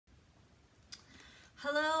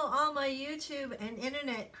Hello all my YouTube and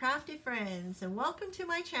internet crafty friends, and welcome to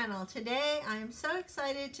my channel. Today I am so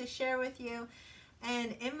excited to share with you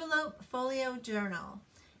an envelope folio journal.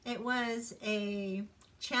 It was a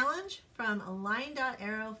challenge from a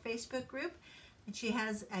Line.Arrow Facebook group, and she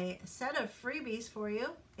has a set of freebies for you.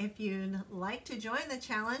 If you'd like to join the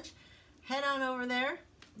challenge, head on over there,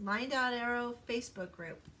 Line.Arrow Facebook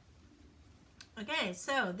group. Okay,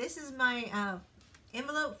 so this is my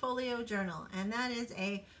envelope folio journal, and that is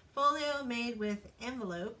a folio made with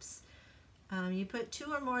envelopes. You put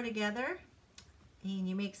two or more together and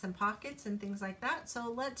you make some pockets and things like that. So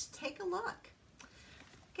let's take a look.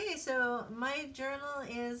 Okay, so my journal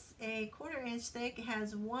is a 1/4 inch thick. It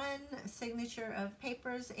has one signature of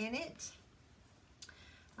papers in it.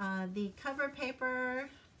 The cover paper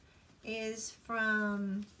is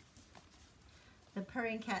from the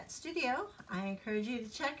Purring Cat Studio. I encourage you to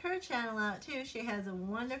check her channel out too. She has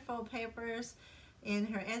wonderful papers in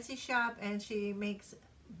her Etsy shop, and she makes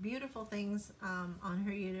beautiful things on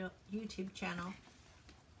her YouTube channel.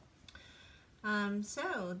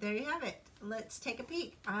 So there you have it. Let's take a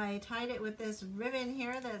peek. I tied it with this ribbon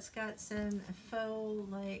here that's got some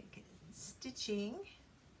faux like stitching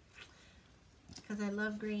because I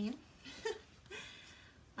love green.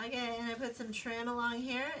 Okay, and I put some trim along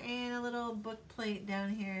here and a little book plate down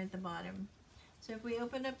here at the bottom. So if we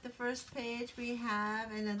open up the first page, we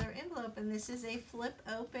have another envelope, and this is a flip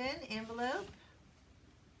open envelope.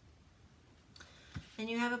 And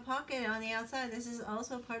you have a pocket on the outside. This is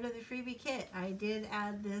also part of the freebie kit. I did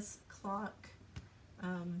add this clock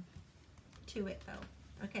to it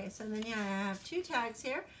though. Okay, so then yeah, I have two tags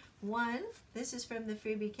here. One, this is from the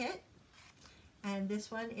freebie kit. And this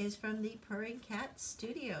one is from the Purring Cat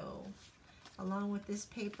Studio, along with this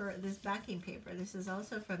paper, this backing paper. This is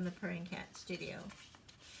also from the Purring Cat Studio.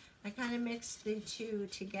 I kind of mixed the two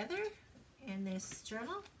together in this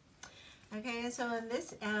journal. Okay, so in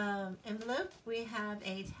this envelope, we have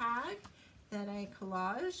a tag that I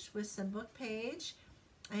collaged with some book page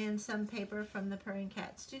and some paper from the Purring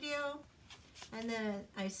Cat Studio. And then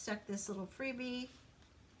I stuck this little freebie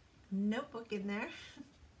notebook in there.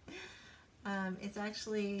 It's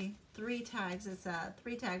actually three tags. It's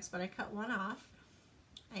three tags, but I cut one off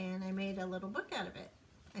and I made a little book out of it.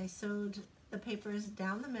 I sewed the papers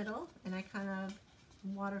down the middle and I kind of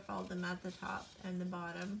waterfalled them at the top and the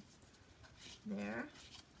bottom there.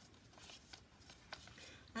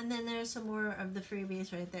 And then there's some more of the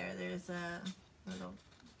freebies right there. There's a little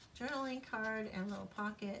journaling card and a little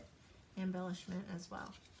pocket embellishment as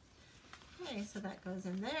well. Okay, so that goes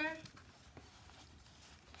in there.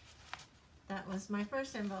 That was my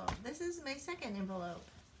first envelope. This is my second envelope.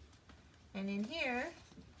 And in here,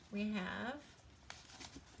 we have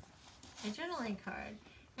a journaling card.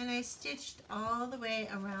 And I stitched all the way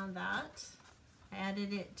around that. I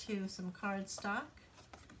added it to some cardstock.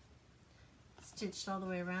 Stitched all the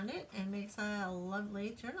way around it and makes a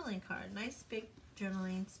lovely journaling card. Nice big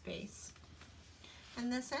journaling space. In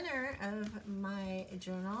the center of my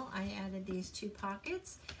journal, I added these two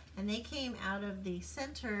pockets. And they came out of the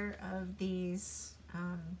center of these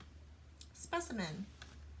specimen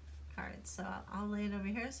cards. So I'll lay it over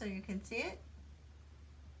here so you can see it.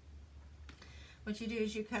 What you do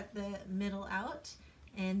is you cut the middle out,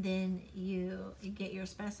 and then you get your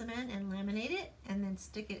specimen and laminate it, and then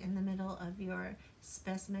stick it in the middle of your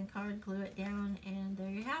specimen card, glue it down, and there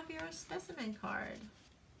you have your specimen card.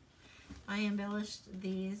 I embellished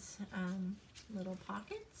these little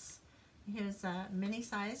pockets. Here's a mini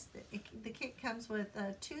size. The kit comes with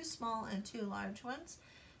two small and two large ones.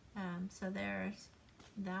 So there's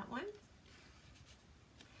that one.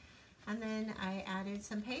 And then I added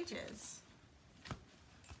some pages.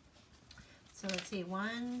 So let's see,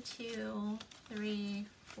 1, 2, 3,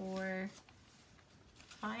 4,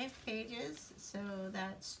 5 pages. So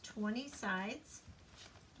that's 20 sides,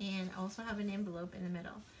 and also have an envelope in the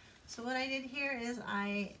middle. So what I did here is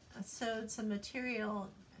I sewed some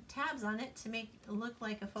material tabs on it to make it look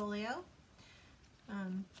like a folio.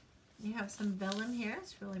 You have some vellum here.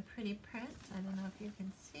 It's really pretty print. I don't know if you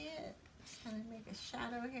can see it. Just kind of make a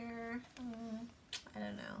shadow here. I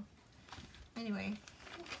don't know. Anyway,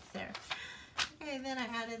 it's there. Okay, then I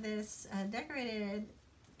added this decorated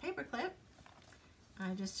paper clip.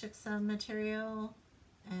 I just took some material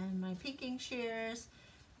and my peeking shears.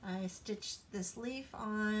 I stitched this leaf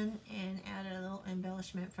on and added a little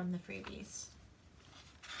embellishment from the freebies.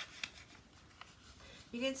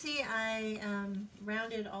 You can see I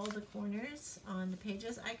rounded all the corners on the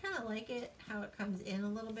pages. I kind of like it how it comes in a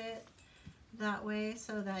little bit that way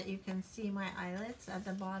so that you can see my eyelets at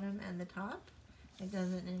the bottom and the top. It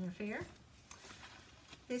doesn't interfere.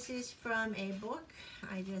 This is from a book.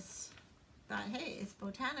 I just thought, hey, it's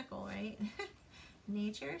botanical, right?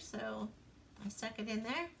 Nature, so I stuck it in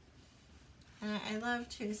there. And I love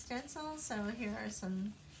to stencil, so here are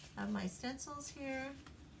some of my stencils here.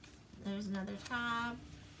 There's another tab,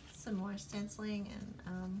 some more stenciling,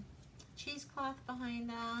 and cheesecloth behind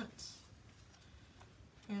that.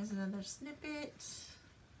 Here's another snippet.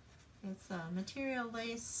 It's a material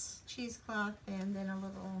lace, cheesecloth, and then a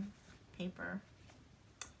little paper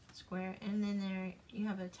square. And then there you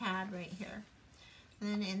have a tab right here.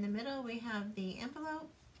 And then in the middle we have the envelope,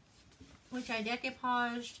 which I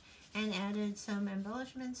decoupaged and added some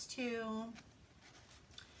embellishments to. You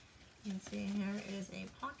can see here is a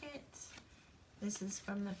pocket. This is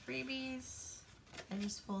from the freebies. I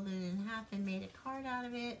just folded it in half and made a card out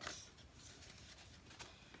of it.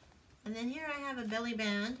 And then here I have a belly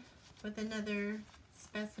band with another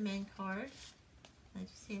specimen card. Let you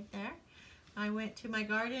see it there. I went to my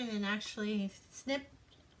garden and actually snipped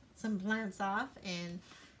some plants off and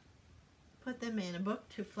put them in a book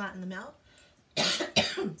to flatten them out.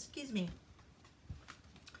 Excuse me.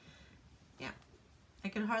 Yeah, I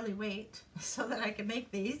could hardly wait so that I could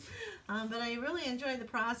make these, but I really enjoyed the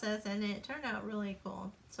process and it turned out really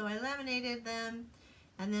cool. So I laminated them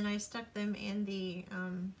and then I stuck them in the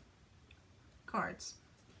cards.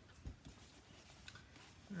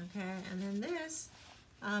 Okay, and then this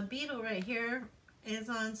beetle right here is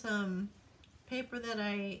on some paper that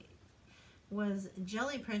I was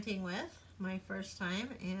jelly printing with my first time,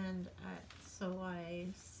 and so I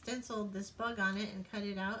stenciled this bug on it and cut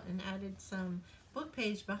it out and added some book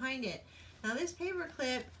page behind it. Now this paper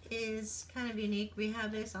clip is kind of unique. We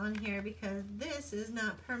have this on here because this is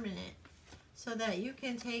not permanent, so that you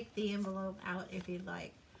can take the envelope out if you'd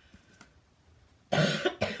like.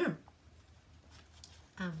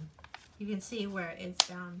 You can see where it's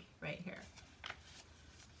bound right here.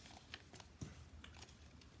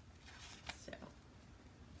 So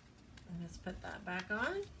let's put that back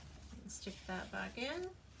on and stick that back in,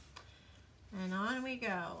 and on we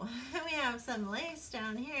go. We have some lace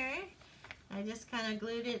down here. I just kind of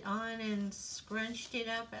glued it on and scrunched it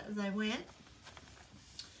up as I went.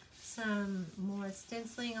 Some more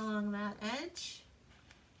stenciling along that edge.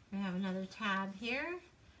 We have another tab here,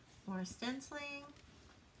 more stenciling.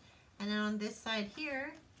 And then on this side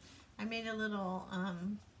here, I made a little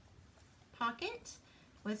pocket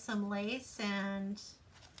with some lace and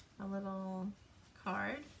a little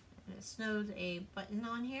card. And it snowed a button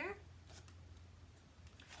on here.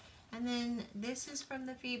 And then this is from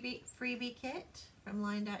the freebie kit from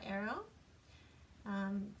Line.Arrow.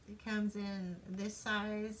 It comes in this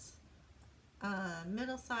size,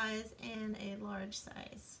 middle size, and a large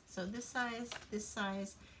size. So this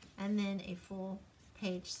size, and then a full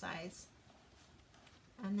page size.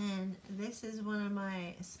 And then this is one of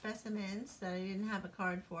my specimens that I didn't have a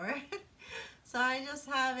card for. So I just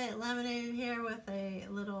have it laminated here with a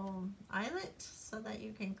little eyelet so that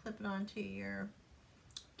you can clip it onto your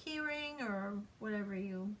key ring or whatever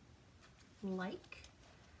you like.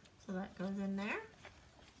 So that goes in there.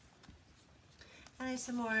 And there's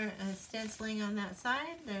some more stenciling on that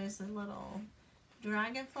side. There's a little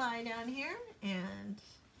dragonfly down here and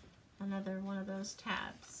another one of those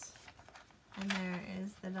tabs. And there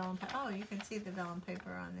is the vellum paper. Oh, you can see the vellum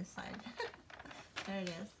paper on this side. There it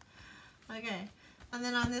is. Okay, and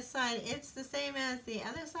then on this side, it's the same as the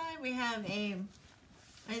other side. We have it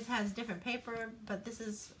has different paper, but this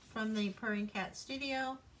is from the Purring Cat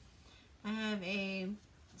Studio. I have a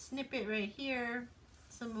snippet right here,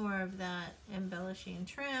 some more of that embellishing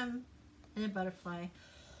trim, and a butterfly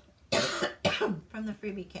from the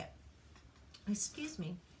freebie kit. Excuse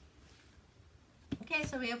me. Okay,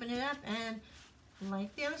 so we open it up, and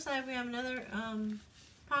like the other side, we have another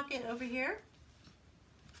pocket over here.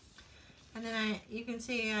 And then you can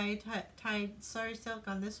see I tied sari silk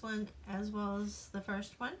on this one as well as the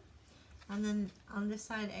first one. And then on this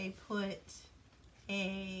side, I put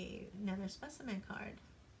another specimen card.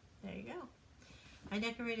 There you go. I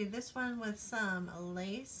decorated this one with some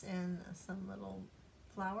lace and some little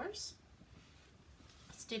flowers,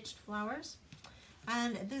 stitched flowers.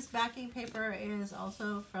 And this backing paper is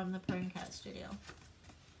also from the Purring Cat Studio.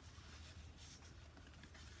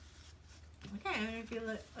 Okay, and if you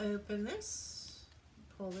open this,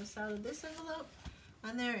 pull this out of this envelope,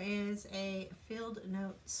 and there is a field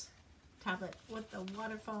notes tablet with the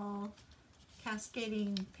waterfall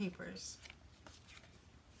cascading papers.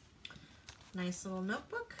 Nice little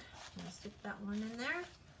notebook. I'm gonna stick that one in there.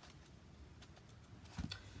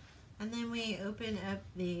 And then we open up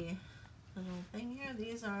the little thing here.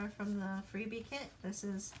 These are from the freebie kit. This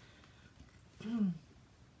is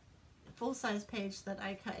full-size page that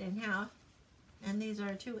I cut in half. And these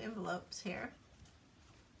are 2 envelopes here.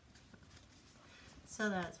 So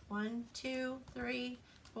that's 1, 2, 3,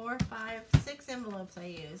 4, 5, 6 envelopes I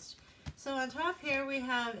used. So on top here we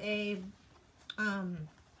have a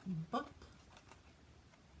book.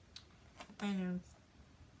 I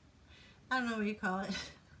don't know what you call it.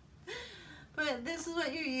 But this is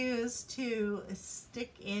what you use to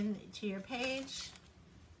stick into your page.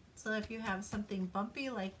 So if you have something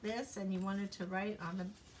bumpy like this and you wanted to write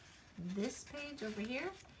on this page over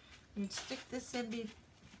here, you'd stick this in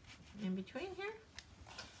between here,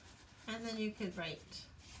 and then you could write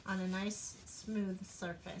on a nice smooth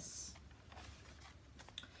surface.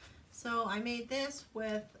 So I made this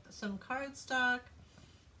with some cardstock,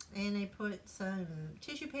 and I put some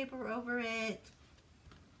tissue paper over it,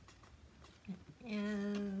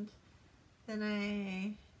 and then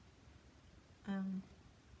I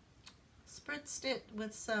spritzed it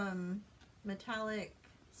with some metallic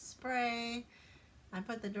spray. I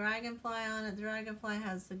put the dragonfly on it. The dragonfly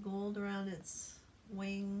has the gold around its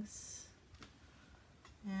wings,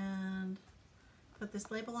 and put this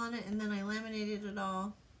label on it, and then I laminated it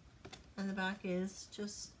all, and the back is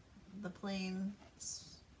just the plain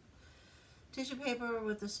tissue paper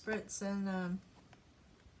with the spritz and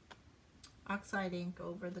oxide ink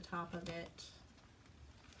over the top of it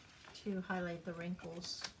to highlight the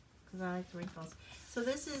wrinkles, because I like the wrinkles. So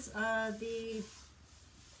this is the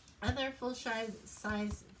other full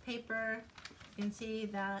size paper. You can see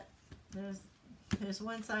that there's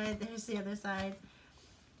one side, there's the other side,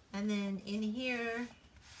 and then in here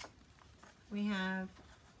we have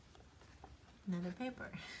another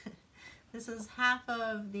paper. This is half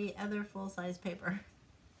of the other full-size paper.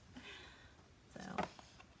 So,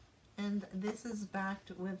 and this is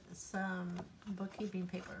backed with some bookkeeping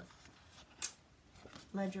paper,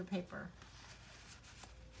 ledger paper.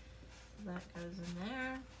 So that goes in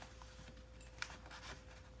there.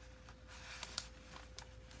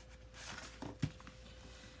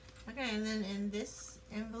 Okay, and then in this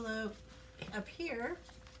envelope up here,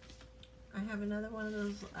 I have another one of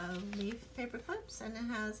those leaf paper clips, and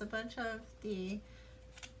it has a bunch of the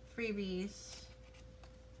freebies.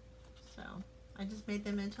 So I just made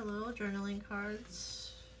them into little journaling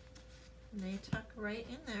cards, and they tuck right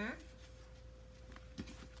in there.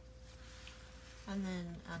 And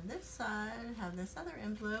then on this side, I have this other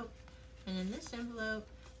envelope, and in this envelope,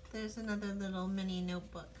 there's another little mini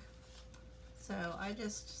notebook. So I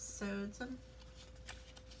just sewed some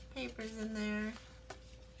papers in there.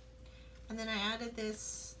 And then I added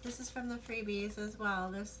this is from the freebies as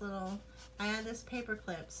well, I added this paper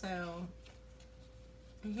clip, so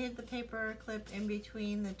I hid the paper clip in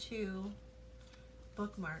between the 2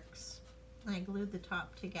 bookmarks, and I glued the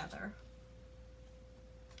top together.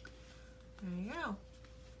 There you go.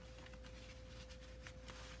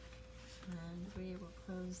 And we will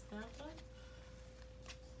close that one.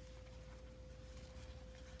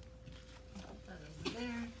 Put that over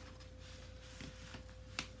there.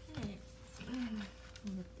 Okay.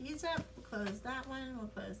 Lift these up, we'll close that one, we'll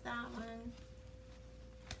close that one.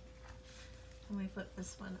 And we flip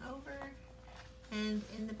this one over. And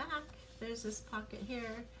in the back, there's this pocket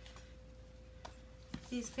here.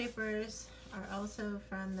 These papers are also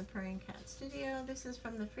from the Purring Cat Studio. This is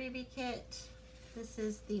from the freebie kit. This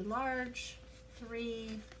is the large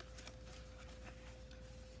 3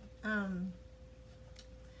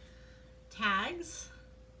 tags.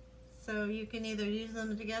 So you can either use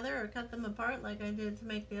them together or cut them apart like I did to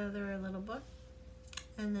make the other little book.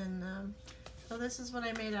 And then, so this is what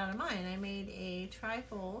I made out of mine. I made a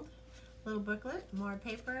tri-fold little booklet, more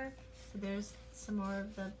paper. So there's some more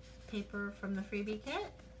of the paper from the freebie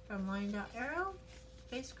kit from Line.Arrow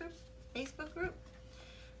Facebook group.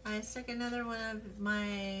 I stuck another one of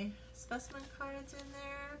my specimen cards in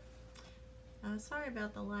there. Sorry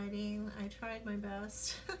about the lighting. I tried my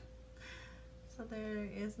best. So there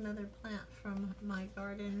is another plant from my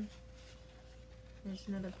garden. There's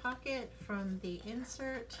another pocket from the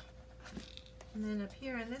insert. And then up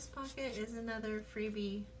here in this pocket is another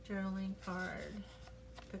freebie journaling card.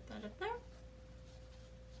 Put that up there.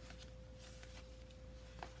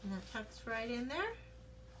 And that tucks right in there.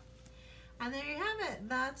 And there you have it.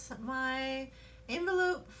 That's my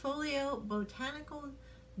envelope folio botanical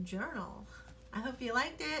journal. I hope you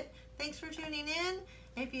liked it. Thanks for tuning in.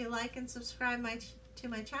 If you like and subscribe to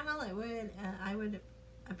my channel, I would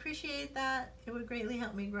appreciate that. It would greatly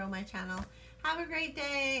help me grow my channel. Have a great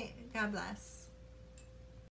day. God bless.